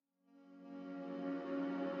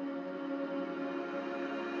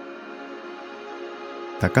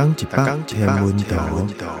逐天一百天文图，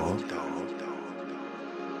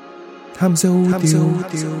探索宇宙。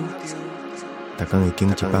逐天会经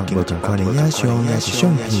一百无同款的影像也是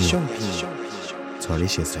相片，带你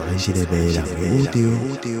熟悉认识个迷人的宇宙。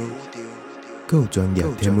还有专业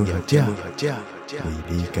天文学者为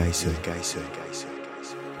你解说。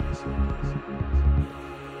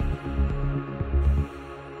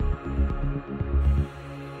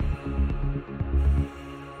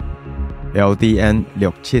LDN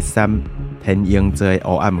 673天鹰座的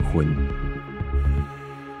黑暗云。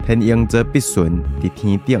天鹰座必顺伫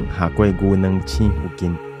天顶下过牛郎星附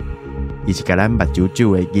近，伊是甲咱目睭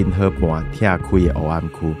睭的银河盘拆开的黑暗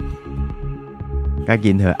区，甲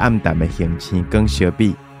银河暗淡的行星光相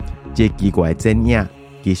比，这奇怪的剪影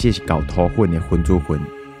其实是厚土粉的分子云。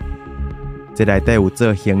这内底有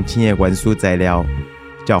做行星的原始材料，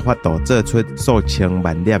才有法度做出数千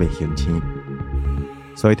万粒的行星。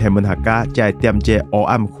所以天文学家才会踮这黑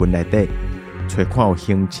暗云内底，找看有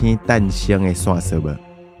行星诞生的线索无。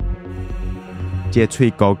这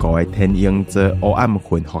脆糊糊的天鹰座黑暗云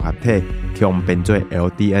复合体，强变做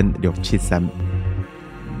LDN 673。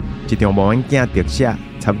一张望远镜特写，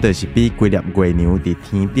差不多是比规粒月亮伫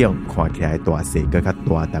天顶看起来大细搁较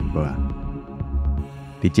大淡薄啊。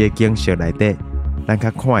伫这景色内底，咱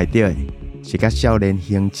较看会到的是甲少年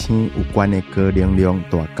行星有关的高能量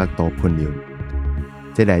大角度喷流。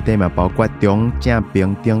这内底嘛包括中正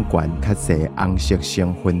平顶悬较细红色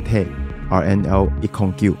成分体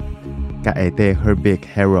RNL109， 甲下底 Herbig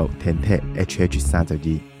Hero 天体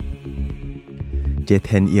HH32。这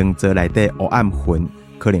天鹰座内底黑暗云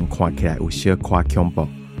可能看起来有小可恐怖，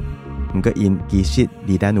不过因其实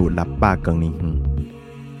离咱有600光年远，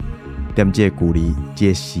踮这距离，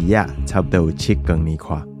这视野差不多有7光年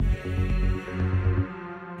宽。